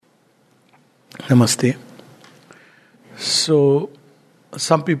Namaste. So,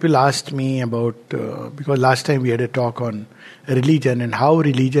 some people asked me about, because last time we had a talk on religion and how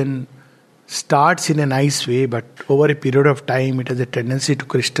religion starts in a nice way, but over a period of time it has a tendency to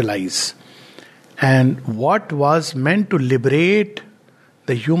crystallize. And what was meant to liberate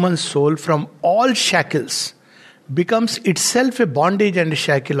the human soul from all shackles becomes itself a bondage and a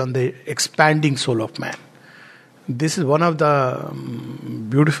shackle on the expanding soul of man. This is one of the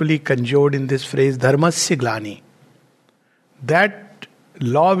beautifully conjured in this phrase, dharmasya glani. That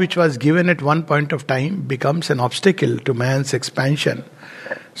law which was given at one point of time becomes an obstacle to man's expansion.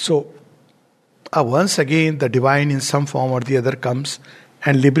 So, once again, the divine in some form or the other comes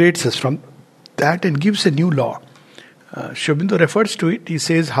and liberates us from that and gives a new law. Sri Aurobindo refers to it. He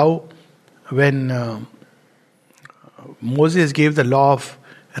says how when Moses gave the law of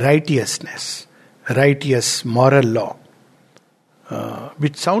righteousness, righteous moral law,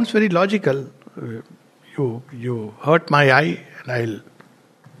 which sounds very logical. You hurt my eye and I'll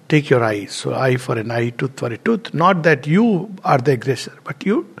take your eye. So eye for an eye, tooth for a tooth. Not that you are the aggressor, but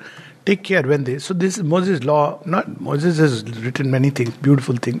you take care when they... So this is Moses' law. Not Moses has written many things,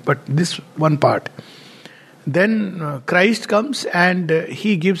 beautiful things, but this one part. Then Christ comes and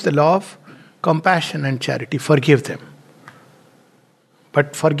he gives the law of compassion and charity. Forgive them.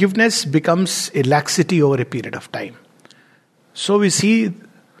 But forgiveness becomes a laxity over a period of time. So we see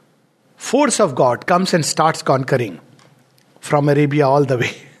force of God comes and starts conquering from Arabia all the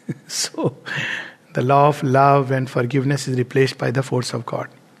way. So the law of love and forgiveness is replaced by the force of God.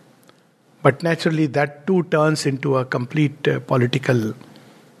 But naturally that too turns into a complete political...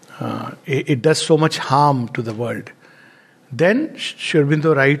 it does so much harm to the world. Then Sri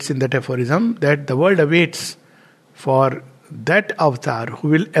Aurobindo writes in that aphorism that the world awaits for that avatar who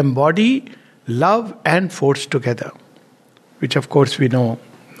will embody love and force together, which of course we know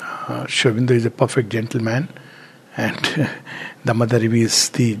Sri Aurobindo is a perfect gentleman, and the Mother reveals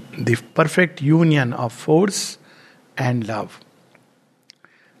the perfect union of force and love.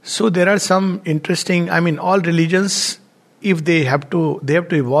 So there are some interesting, all religions, if they have to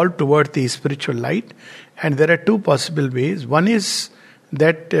evolve toward the spiritual light, and there are two possible ways. One is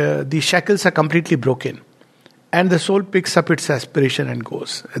that the shackles are completely broken and the soul picks up its aspiration and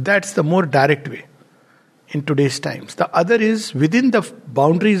goes. That's the more direct way in today's times. The other is within the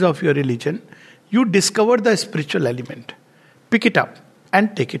boundaries of your religion, you discover the spiritual element, pick it up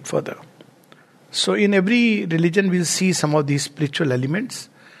and take it further. So in every religion we'll see some of these spiritual elements,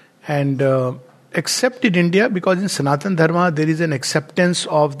 and except in India, because in Sanatana Dharma there is an acceptance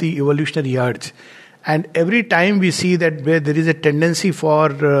of the evolutionary urge. And every time we see that where there is a tendency for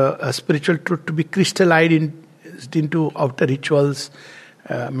a spiritual truth to be crystallized into outer rituals,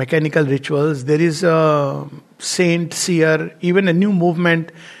 mechanical rituals, there is a saint, seer, even a new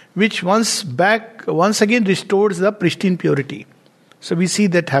movement which once again restores the pristine purity. So we see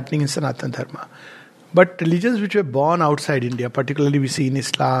that happening in Sanatana Dharma. But religions which were born outside India, particularly we see in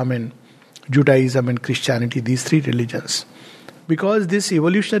Islam and Judaism and Christianity, these three religions, because this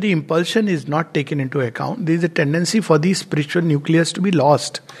evolutionary impulsion is not taken into account, there is a tendency for the spiritual nucleus to be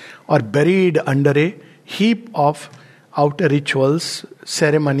lost or buried under a heap of outer rituals,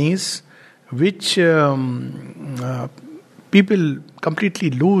 ceremonies, which people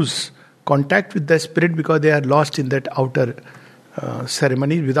completely lose contact with the spirit because they are lost in that outer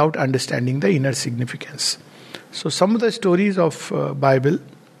ceremonies without understanding the inner significance. So some of the stories of Bible,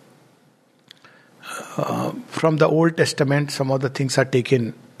 from the Old Testament, some of the things are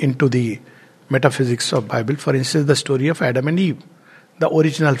taken into the metaphysics of Bible. For instance, the story of Adam and Eve, the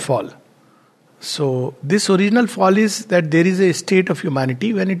original fall. So this original fall is that there is a state of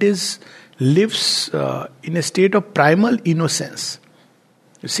humanity when it lives in a state of primal innocence.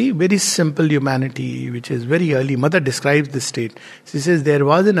 You see, very simple humanity, which is very early. Mother describes this state. She says there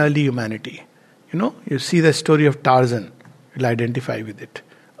was an early humanity. You see the story of Tarzan, you'll identify with it.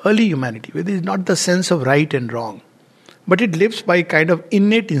 Early humanity, where there is not the sense of right and wrong, but it lives by kind of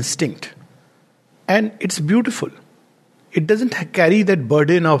innate instinct. And it's beautiful. It doesn't carry that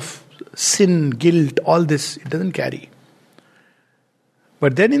burden of sin, guilt, all this. It doesn't carry.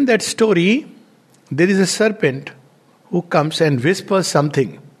 But then in that story, there is a serpent who comes and whispers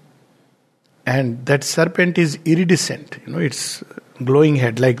something. And that serpent is iridescent. It's glowing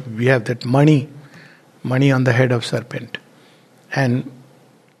head, like we have that money on the head of serpent. And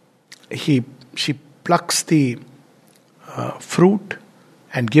she plucks the fruit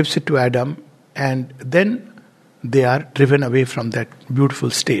and gives it to Adam, and then they are driven away from that beautiful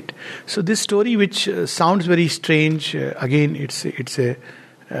state. So this story, which sounds very strange, again it's a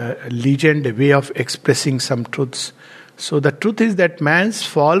legend, a way of expressing some truths. So the truth is that man's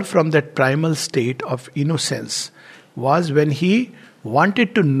fall from that primal state of innocence was when he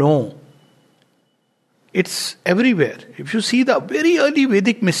wanted to know. It's everywhere. If you see the very early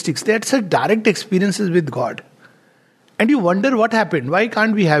Vedic mystics, they had such direct experiences with God. And you wonder what happened. Why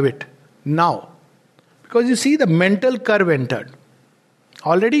can't we have it now? Because you see the mental curve entered.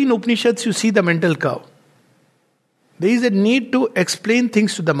 Already in Upanishads you see the mental curve. There is a need to explain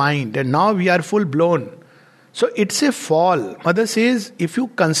things to the mind, and now we are full blown. So it's a fall. Mother says, if you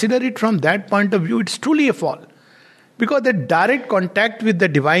consider it from that point of view, it's truly a fall. Because the direct contact with the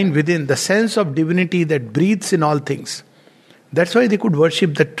divine within, the sense of divinity that breathes in all things. That's why they could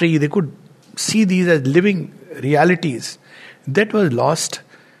worship the tree, they could see these as living realities. That was lost.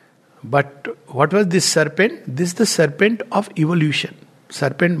 But what was this serpent? This is the serpent of evolution.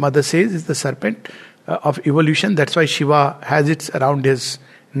 Serpent, Mother says, is the serpent of evolution. That's why Shiva has it around his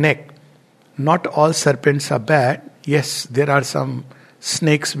neck. Not all serpents are bad. Yes, there are some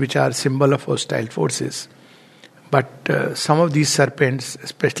snakes which are symbol of hostile forces. But some of these serpents,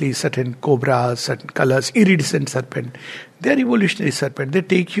 especially certain cobras, certain colors, iridescent serpent, they are evolutionary serpent. They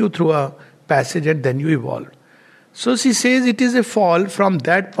take you through a passage and then you evolve. So she says it is a fall from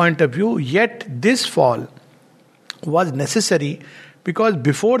that point of view, yet this fall was necessary because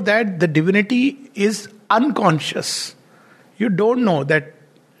before that the divinity is unconscious. You don't know that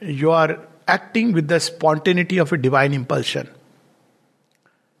you are acting with the spontaneity of a divine impulsion.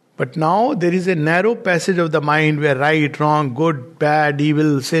 But now there is a narrow passage of the mind where right, wrong, good, bad,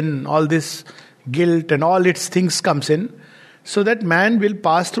 evil, sin, all this guilt and all its things comes in. So that man will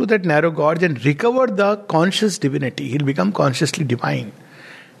pass through that narrow gorge and recover the conscious divinity. He'll become consciously divine.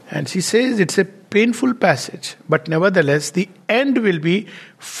 And she says it's a painful passage. But nevertheless, the end will be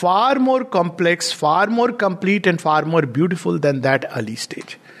far more complex, far more complete and far more beautiful than that early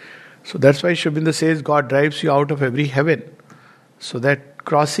stage. So that's why Sri Aurobindo says God drives you out of every heaven. So that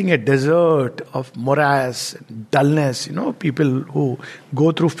crossing a desert of morass, dullness, people who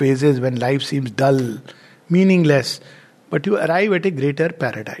go through phases when life seems dull, meaningless, but you arrive at a greater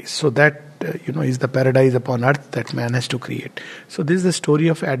paradise. So that, is the paradise upon earth that man has to create. So this is the story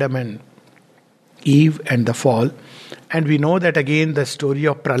of Adam and Eve and the fall. And we know that again the story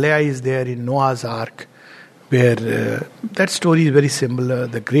of Pralaya is there in Noah's Ark, where that story is very similar.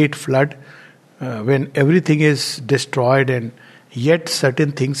 The great flood, when everything is destroyed and yet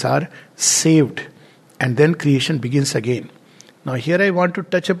certain things are saved. And then creation begins again. Now here I want to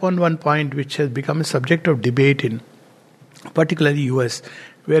touch upon one point which has become a subject of debate in particularly US,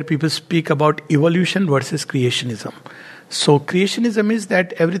 where people speak about evolution versus creationism. So creationism is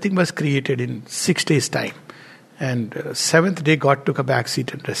that everything was created in 6 days' time. And seventh day God took a back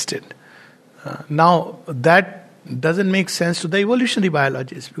seat and rested. Now that doesn't make sense to the evolutionary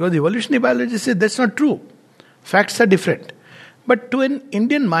biologists, because the evolutionary biologists say that's not true. Facts are different. But to an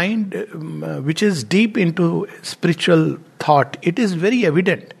Indian mind which is deep into spiritual thought, it is very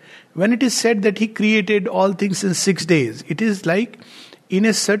evident. When it is said that he created all things in 6 days, it is like in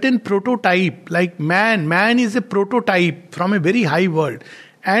a certain prototype, like man is a prototype from a very high world.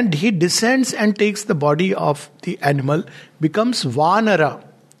 And he descends and takes the body of the animal, becomes Vanara.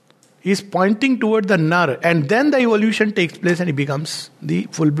 He is pointing toward the Nar, and then the evolution takes place and he becomes the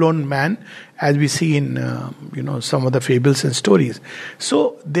full-blown man, as we see in some of the fables and stories.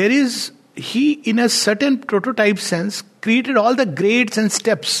 So there is, he in a certain prototype sense created all the grades and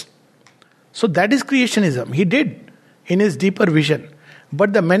steps. So that is creationism. He did in his deeper vision.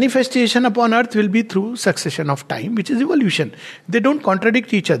 But the manifestation upon earth will be through succession of time, which is evolution. They don't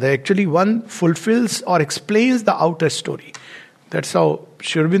contradict each other. Actually, one fulfills or explains the outer story. That's how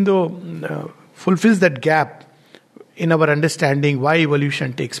Sri Aurobindo fulfills that gap in our understanding why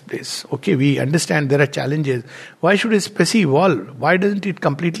evolution takes place. Okay, we understand there are challenges. Why should a species evolve? Why doesn't it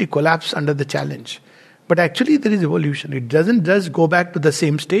completely collapse under the challenge? But actually there is evolution. It doesn't just go back to the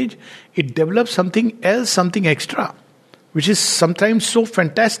same stage. It develops something else, something extra, which is sometimes so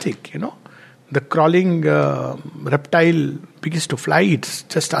fantastic, The crawling reptile begins to fly. It's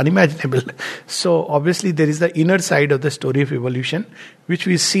just unimaginable. So obviously there is the inner side of the story of evolution, which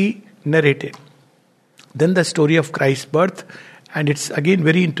we see narrated. Then the story of Christ's birth. And it's again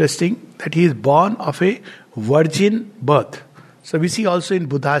very interesting that he is born of a virgin birth. So we see also in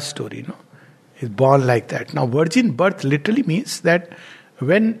Buddha's story, He's born like that. Now virgin birth literally means that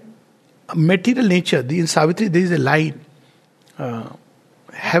when material nature, in Savitri there is a line,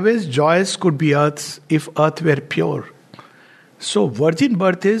 heaven's joys could be earth's if earth were pure. So virgin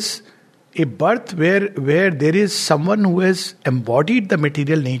birth is a birth where there is someone who has embodied the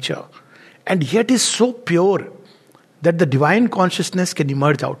material nature and yet is so pure that the divine consciousness can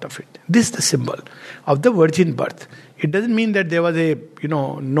emerge out of it. This is the symbol of the virgin birth. It doesn't mean that there was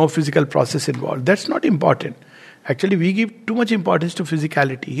no physical process involved. That's not important. Actually, we give too much importance to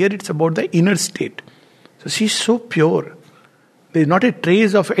physicality. Here it's about the inner state. So she's so pure. There is not a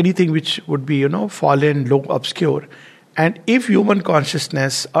trace of anything which would be, fallen, low, obscure. And if human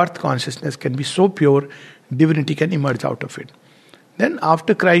consciousness, earth consciousness can be so pure, divinity can emerge out of it. Then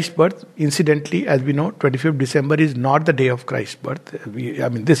after Christ's birth, incidentally, as we know, 25th December is not the day of Christ's birth.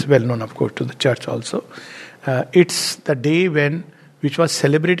 This is well known, of course, to the church also. It's the day which was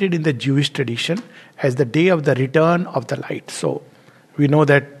celebrated in the Jewish tradition as the day of the return of the light. So we know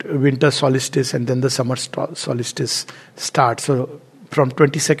that winter solstice and then the summer solstice starts. So from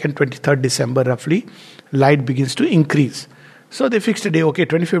 22nd, 23rd December roughly, light begins to increase. So they fixed a day,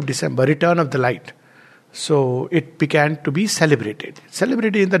 25th December, return of the light. So it began to be celebrated.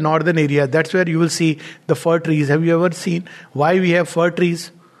 Celebrated in the northern area. That's where you will see the fir trees. Have you ever seen why we have fir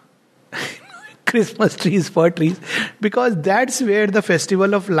trees? Christmas trees, fir trees. Because that's where the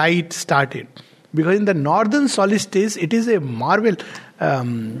festival of light started. Because in the northern solstice, it is a marvel.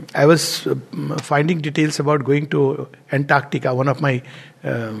 I was finding details about going to Antarctica, one of my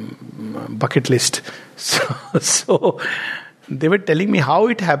bucket list. So they were telling me how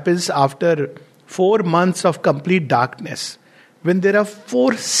it happens after 4 months of complete darkness, when there are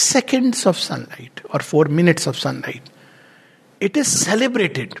 4 seconds of sunlight or 4 minutes of sunlight. It is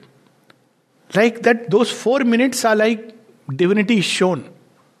celebrated. Like that, those 4 minutes are like divinity is shown.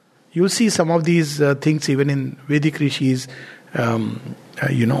 You see some of these things even in Vedic rishis,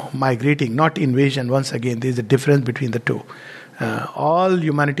 migrating, not invasion. Once again, there is a difference between the two. All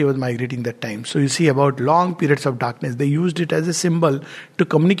humanity was migrating that time. So you see about long periods of darkness. They used it as a symbol to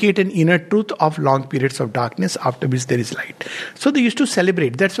communicate an inner truth of long periods of darkness after which there is light. So they used to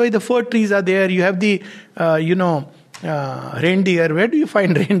celebrate. That's why the fir trees are there. You have the, reindeer. Where do you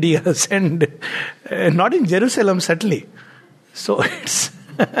find reindeers? And not in Jerusalem, certainly. So it's...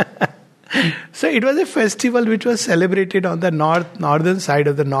 So it was a festival which was celebrated on the northern side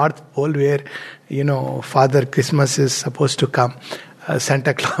of the North Pole, where Father Christmas is supposed to come,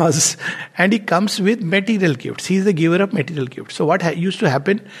 Santa Claus, and he comes with material gifts. He is the giver of material gifts. So what used to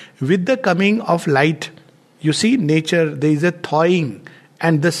happen with the coming of light? You see, nature, there is a thawing,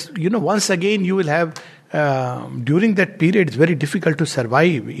 and this, once again you will have during that period. It's very difficult to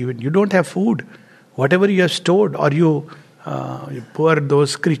survive. Even you don't have food, whatever you have stored, or you pour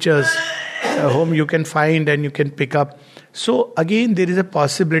those creatures whom you can find and you can pick up. So again, there is a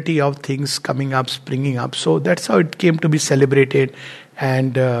possibility of things coming up, springing up. So that's how it came to be celebrated.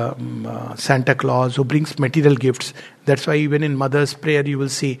 And Santa Claus, who brings material gifts. That's why even in Mother's Prayer you will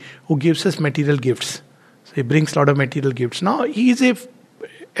see, who gives us material gifts. So he brings a lot of material gifts. Now he is a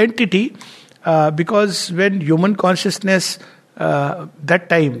entity because when human consciousness, that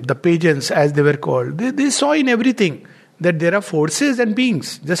time, the pagans as they were called, they saw in everything that there are forces and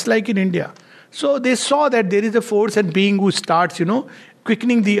beings, just like in India. So they saw that there is a force and being who starts,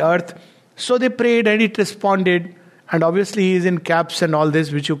 quickening the earth. So they prayed and it responded. And obviously he is in caps and all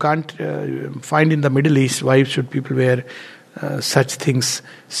this, which you can't find in the Middle East. Why should people wear such things?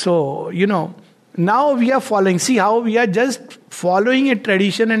 So, now we are following. See how we are just following a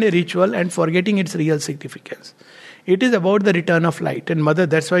tradition and a ritual and forgetting its real significance. It is about the return of light. And Mother,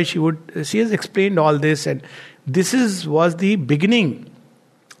 that's why she has explained all this. And this was the beginning.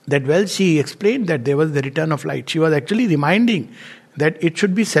 That she explained that there was the return of light. She was actually reminding that it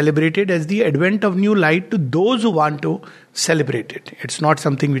should be celebrated as the advent of new light to those who want to celebrate it. It's not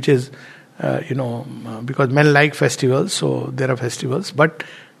something which is, because men like festivals, so there are festivals. But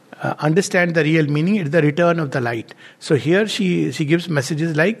understand the real meaning. It's the return of the light. So here she gives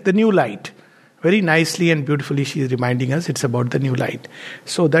messages like the new light. Very nicely and beautifully she is reminding us it's about the new light.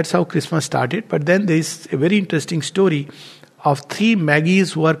 So that's how Christmas started. But then there is a very interesting story of 3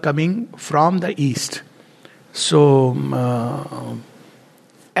 Magies who are coming from the east. So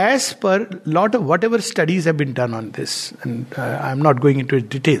as per lot of whatever studies have been done on this, and I'm not going into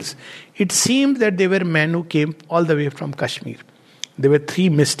details, it seems that they were men who came all the way from Kashmir. There were 3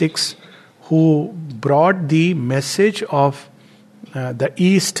 mystics who brought the message of the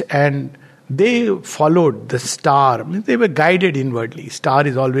east, and they followed the star. They were guided inwardly. Star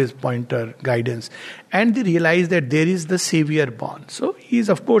is always pointer, guidance. And they realized that there is the Savior born. So he is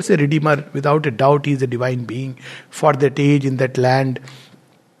of course a Redeemer. Without a doubt he is a divine being. For that age, in that land,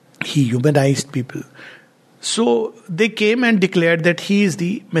 he humanized people. So they came and declared that he is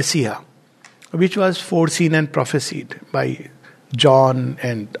the Messiah, which was foreseen and prophesied by John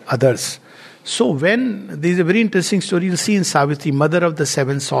and others. So when, there is a very interesting story you'll see in Savitri, mother of the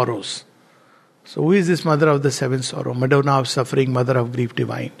 7 sorrows. So who is this mother of the 7 sorrows? Madonna of suffering, mother of grief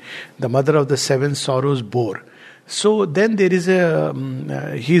divine. The mother of the 7 sorrows bore. So then there is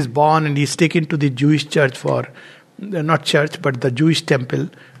he is born and he is taken to the Jewish church for, not church, but the Jewish temple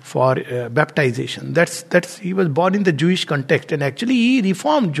for baptization. He was born in the Jewish context, and actually he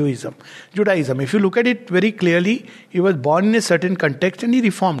reformed Judaism. If you look at it very clearly, he was born in a certain context and he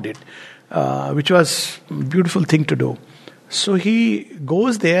reformed it, which was a beautiful thing to do. So he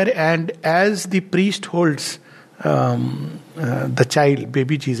goes there, and as the priest holds the child,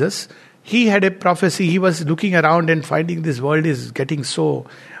 baby Jesus, he had a prophecy. He was looking around and finding this world is getting so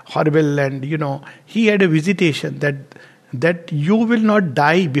horrible, and he had a visitation that you will not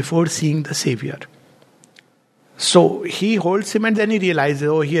die before seeing the Savior. So he holds him, and then he realizes,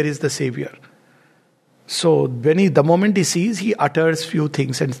 oh, here is the Savior. So the moment he sees, he utters few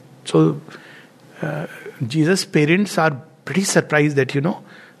things, and so Jesus' parents are pretty surprised that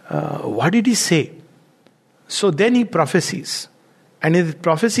what did he say? So then he prophesies, and in the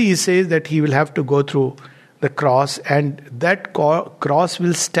prophecy he says that he will have to go through the cross, and that cross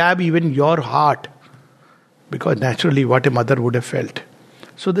will stab even your heart, because naturally what a mother would have felt.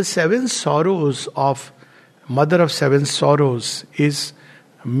 So the seven sorrows of Mother of Seven Sorrows is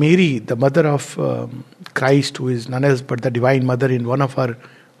Mary, the mother of Christ, who is none else but the Divine Mother in one of her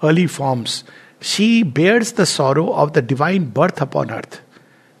early forms. She bears the sorrow of the divine birth upon earth,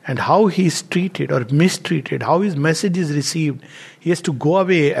 and how he is treated or mistreated, how his message is received. He has to go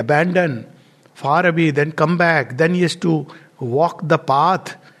away, abandon, far away, then come back, then he has to walk the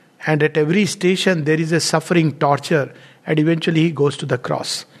path, and at every station there is a suffering, torture, and eventually he goes to the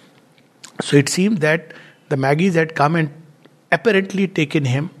cross. So it seems that the Magi's had come and apparently taken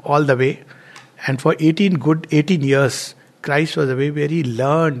him all the way, and for 18 years Christ was away, where he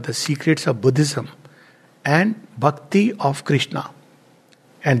learned the secrets of Buddhism and Bhakti of Krishna.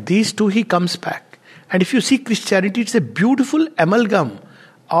 And these two he comes back. And if you see Christianity, it's a beautiful amalgam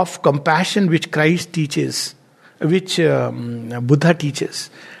of compassion which Christ teaches, which Buddha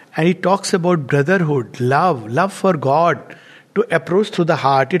teaches. And he talks about brotherhood, love for God, to approach through the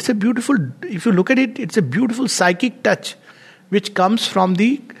heart. It's a beautiful, if you look at it, it's a beautiful psychic touch which comes from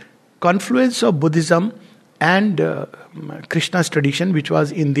the confluence of Buddhism and Krishna's tradition, which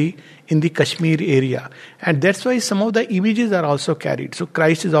was in the Kashmir area. And that's why some of the images are also carried. So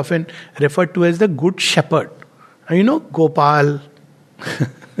Christ is often referred to as the good shepherd. Gopal.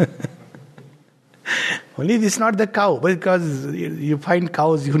 Only this is not the cow, because you find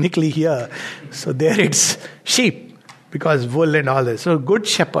cows uniquely here. So there it's sheep, because wool and all this. So good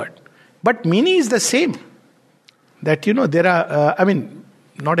shepherd. But meaning is the same. That there are,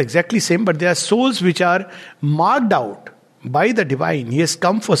 not exactly same, but there are souls which are marked out by the divine. He has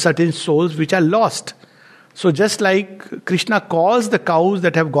come for certain souls which are lost. So just like Krishna calls the cows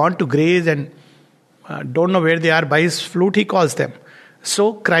that have gone to graze and don't know where they are, by his flute he calls them.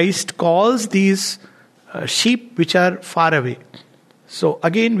 So Christ calls these sheep which are far away. So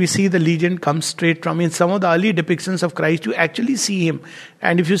again we see the legend comes straight from, in some of the early depictions of Christ you actually see him,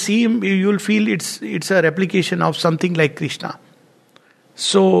 and if you see him you'll feel it's a replication of something like Krishna.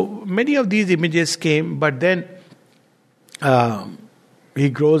 So many of these images came, but then he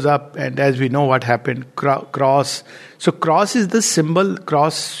grows up, and as we know what happened, cross. So cross is the symbol.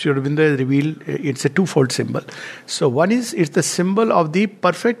 Cross, Sri Aurobindo has revealed, it's a twofold symbol. So one is, it's the symbol of the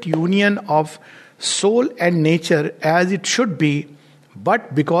perfect union of soul and nature as it should be,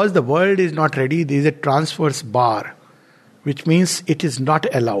 but because the world is not ready, there is a transverse bar, which means it is not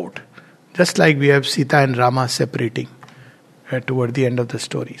allowed. Just like we have Sita and Rama separating toward the end of the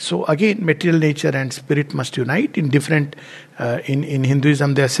story. So again, material nature and spirit must unite in different, in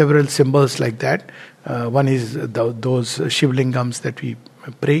Hinduism there are several symbols like that. One is those Shivlingams that we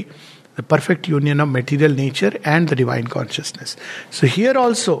pray, the perfect union of material nature and the divine consciousness. So here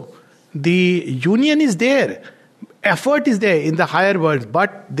also, the union is there, effort is there in the higher worlds,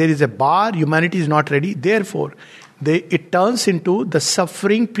 but there is a bar, humanity is not ready, therefore it turns into the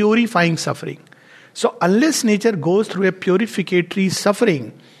suffering, purifying suffering. So unless nature goes through a purificatory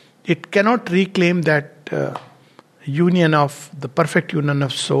suffering, it cannot reclaim that union of the perfect union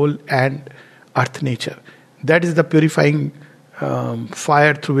of soul and earth nature. That is the purifying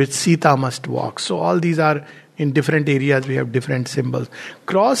fire through which Sita must walk. So all these are in different areas, we have different symbols.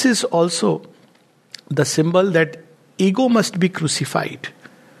 Cross is also the symbol that ego must be crucified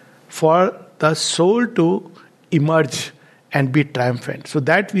for the soul to emerge and be triumphant. So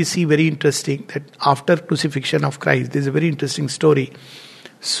that we see very interesting, that after crucifixion of Christ, there's a very interesting story.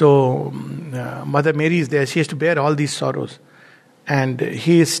 So Mother Mary is there, she has to bear all these sorrows. And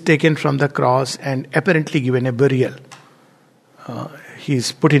he is taken from the cross and apparently given a burial. He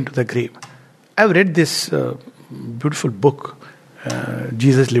is put into the grave. I've read this beautiful book,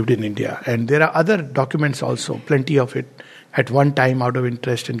 Jesus lived in India. And there are other documents also, plenty of it. At one time, out of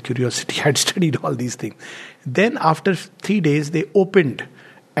interest and curiosity, I had studied all these things. Then after 3 days, they opened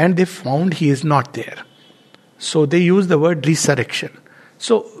and they found he is not there. So they use the word resurrection.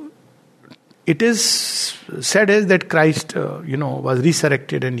 So it is said as that Christ, was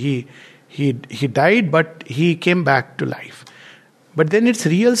resurrected and he died, but he came back to life. But then its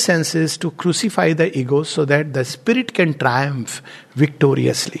real sense is to crucify the ego so that the spirit can triumph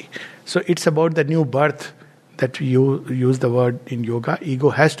victoriously. So it's about the new birth that you use the word in yoga.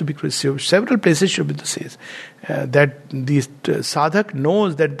 Ego has to be crucified. Several places Sri Aurobindo says that the sadhak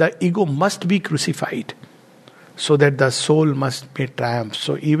knows that the ego must be crucified so that the soul must be triumph.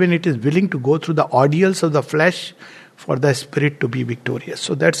 So even it is willing to go through the ordeals of the flesh for the spirit to be victorious.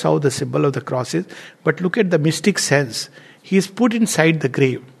 So that's how the symbol of the cross is. But look at the mystic sense. He is put inside the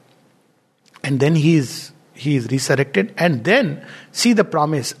grave. And then he is resurrected. And then see the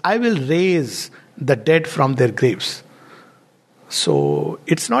promise. I will raise the dead from their graves. So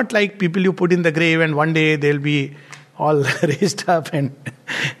it's not like people you put in the grave and one day they'll be all raised up, and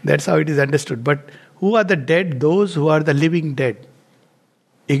that's how it is understood. But who are the dead? Those who are the living dead.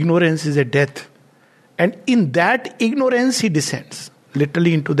 Ignorance is a death. And in that ignorance he descends,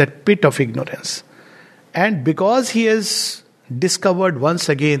 literally into that pit of ignorance. And because he has discovered once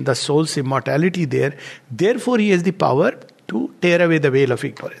again the soul's immortality there, therefore he has the power to tear away the veil of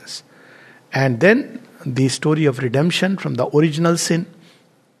ignorance. And then the story of redemption from the original sin.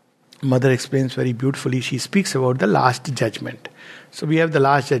 Mother explains very beautifully. She speaks about the last judgment. So we have the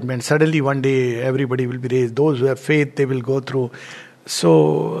last judgment. Suddenly one day everybody will be raised. Those who have faith, they will go through.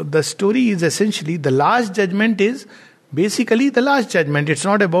 So the story is essentially the last judgment is basically the last judgment. It's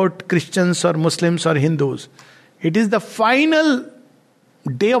not about Christians or Muslims or Hindus. It is the final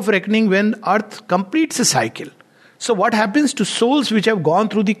day of reckoning when earth completes a cycle. So what happens to souls which have gone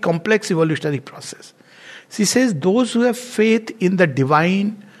through the complex evolutionary process? She says those who have faith in the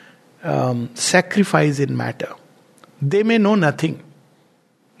divine sacrifice in matter, they may know nothing.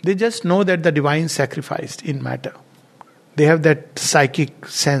 They just know that the divine sacrificed in matter. They have that psychic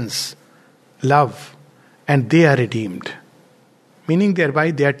sense, love, and they are redeemed. Meaning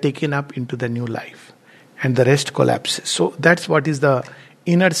thereby they are taken up into the new life. And the rest collapses. So that's what is the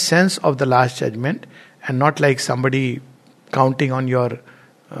inner sense of the last judgment. And not like somebody counting on your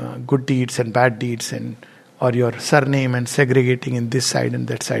good deeds and bad deeds or your surname and segregating in this side and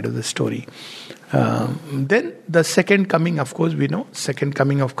that side of the story. Then the second coming, of course, we know, second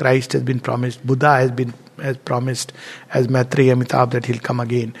coming of Christ has been promised. Buddha has promised as Maitreya Amitabh that he'll come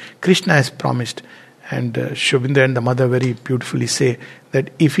again. Krishna has promised. And Sri Aurobindo and the mother very beautifully say that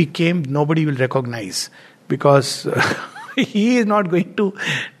if he came, nobody will recognize. Because he is not going to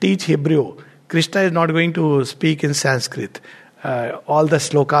teach Hebrew. Krishna is not going to speak in Sanskrit. All the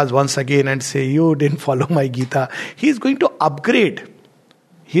slokas once again and say, you didn't follow my Gita. He is going to upgrade.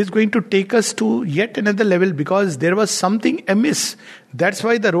 He is going to take us to yet another level because there was something amiss. That's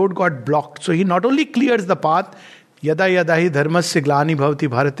why the road got blocked. So he not only clears the path, yada yada hi dharmasya glani bhavati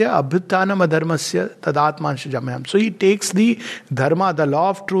bharatya abhyuttanam adharmasya tadatmansha jamayam. So he takes the dharma, the law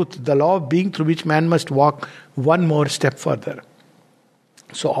of truth, the law of being through which man must walk one more step further.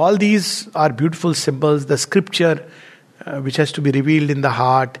 So all these are beautiful symbols. The scripture which has to be revealed in the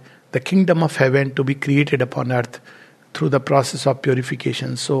heart, the kingdom of heaven to be created upon earth through the process of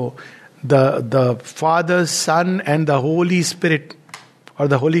purification. So the Father, Son and the Holy Spirit or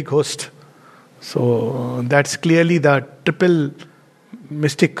the Holy Ghost. So that's clearly the triple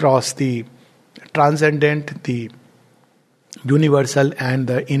mystic cross, the transcendent, the universal and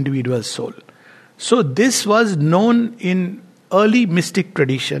the individual soul. So this was known in early mystic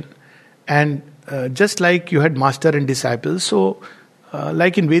tradition, and just like you had master and disciple, so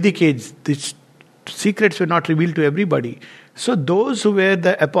like in Vedic age, the secrets were not revealed to everybody. So those who were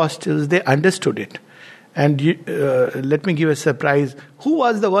the apostles, they understood it. And let me give a surprise. Who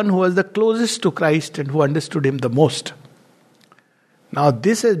was the one who was the closest to Christ and who understood him the most? Now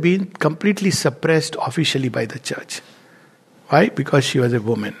this has been completely suppressed officially by the church. Why? Because she was a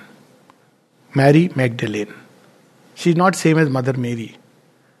woman. Mary Magdalene. She is not same as Mother Mary.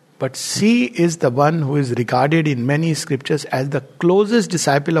 But she is the one who is regarded in many scriptures as the closest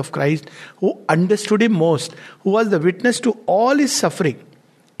disciple of Christ, who understood him most, who was the witness to all his suffering,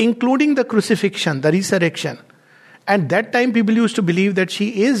 including the crucifixion, the resurrection. And that time people used to believe that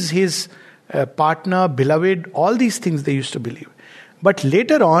she is his partner, beloved, all these things they used to believe. But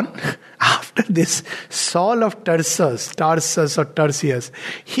later on, after this, Saul of Tarsus or Tarsius,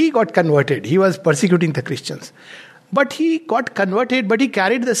 he got converted. He was persecuting the Christians. But he got converted, but he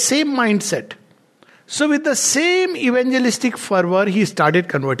carried the same mindset. So with the same evangelistic fervor, he started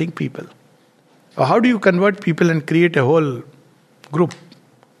converting people. How do you convert people and create a whole group?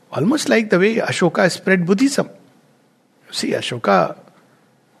 Almost like the way Ashoka spread Buddhism. See, Ashoka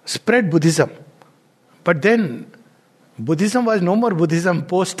spread Buddhism. But then Buddhism was no more Buddhism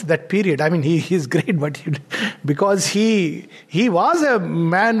post that period. I mean, he is great, but because he was a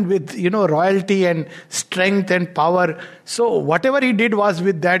man with, royalty and strength and power. So whatever he did was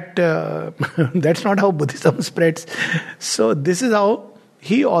with that. That's not how Buddhism spreads. So this is how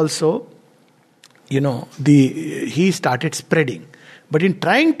he also, he started spreading. But in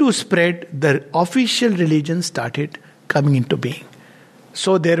trying to spread, the official religion started coming into being.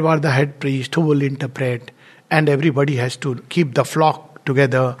 So there were the head priest who will interpret, and everybody has to keep the flock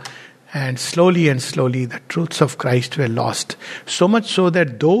together. And slowly the truths of Christ were lost. So much so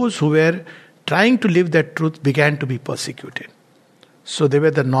that those who were trying to live that truth began to be persecuted. So they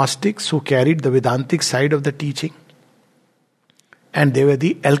were the Gnostics who carried the Vedantic side of the teaching. And they were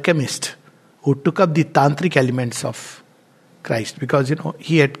the alchemists who took up the tantric elements of Christ, because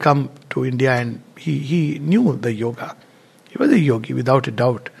he had come to India and he knew the yoga. He was a yogi without a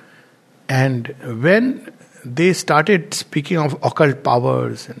doubt. And when they started speaking of occult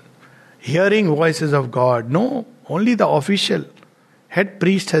powers and hearing voices of God, no, only the official head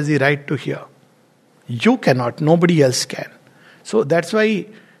priest has the right to hear. You cannot, nobody else can. So that's why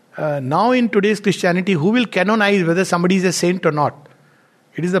now in today's Christianity, who will canonize whether somebody is a saint or not?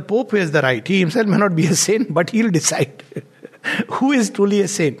 It is the Pope who has the right. He himself may not be a saint, but he'll decide who is truly a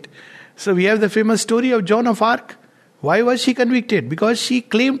saint. So we have the famous story of Joan of Arc. Why was she convicted? Because she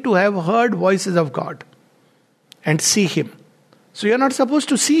claimed to have heard voices of God and see Him. So you're not supposed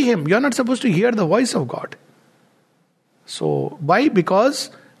to see Him. You're not supposed to hear the voice of God. So why? Because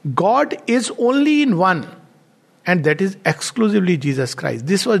God is only in one, and that is exclusively Jesus Christ.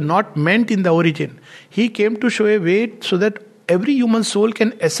 This was not meant in the origin. He came to show a way so that every human soul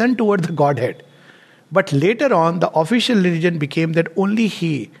can ascend toward the Godhead. But later on, the official religion became that only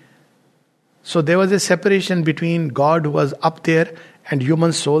He. So there was a separation between God who was up there and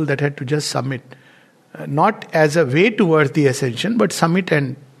human soul that had to just submit. Not as a way towards the ascension, but submit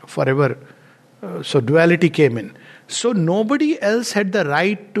and forever. So duality came in. So nobody else had the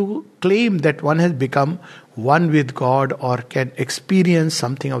right to claim that one has become one with God or can experience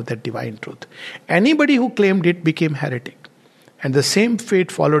something of that divine truth. Anybody who claimed it became heretic. And the same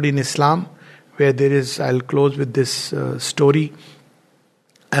fate followed in Islam, where there is, I'll close with this story.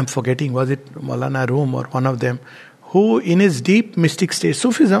 I'm forgetting, was it Maulana Rum or one of them, who in his deep mystic state,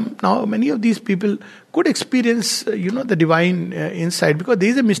 Sufism, now many of these people could experience, the divine insight, because there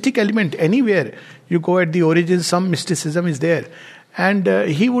is a mystic element anywhere. You go at the origin, some mysticism is there. And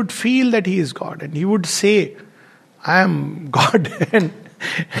he would feel that he is God. And he would say, I am God. And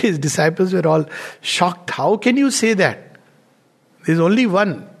his disciples were all shocked. How can you say that? There is only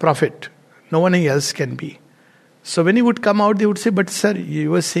one prophet. No one else can be. So when he would come out, they would say, but sir, you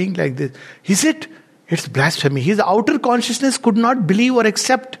were saying like this. He said, it's blasphemy. His outer consciousness could not believe or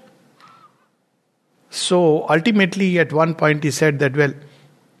accept. So ultimately at one point he said that, well,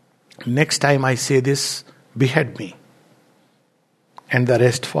 next time I say this, behead me. And the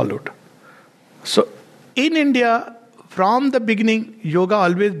rest followed. So in India, from the beginning, yoga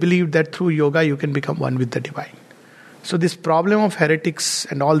always believed that through yoga you can become one with the divine. So this problem of heretics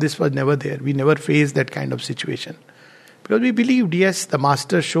and all this was never there. We never faced that kind of situation. Because we believed, yes, the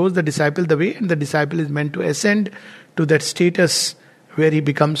master shows the disciple the way, and the disciple is meant to ascend to that status where he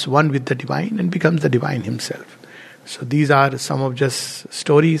becomes one with the divine and becomes the divine himself. So these are some of just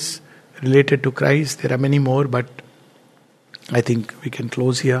stories related to Christ. There are many more, but I think we can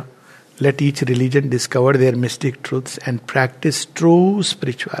close here. Let each religion discover their mystic truths and practice true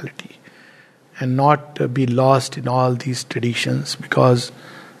spirituality, and not be lost in all these traditions, because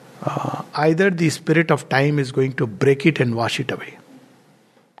either the spirit of time is going to break it and wash it away,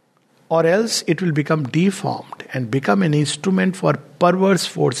 or else it will become deformed and become an instrument for perverse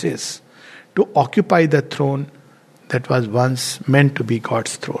forces to occupy the throne that was once meant to be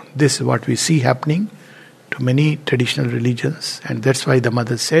God's throne. This is what we see happening to many traditional religions, and that's why the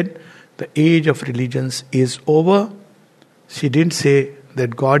mother said, the age of religions is over. She didn't say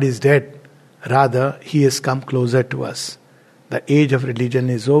that God is dead. Rather, He has come closer to us. The age of religion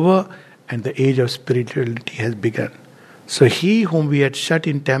is over and the age of spirituality has begun. So He whom we had shut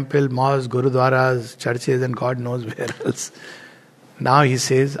in temple, mosques, gurudwaras, churches and God knows where else, now He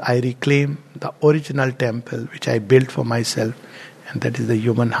says, I reclaim the original temple which I built for myself, and that is the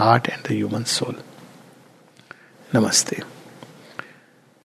human heart and the human soul. Namaste.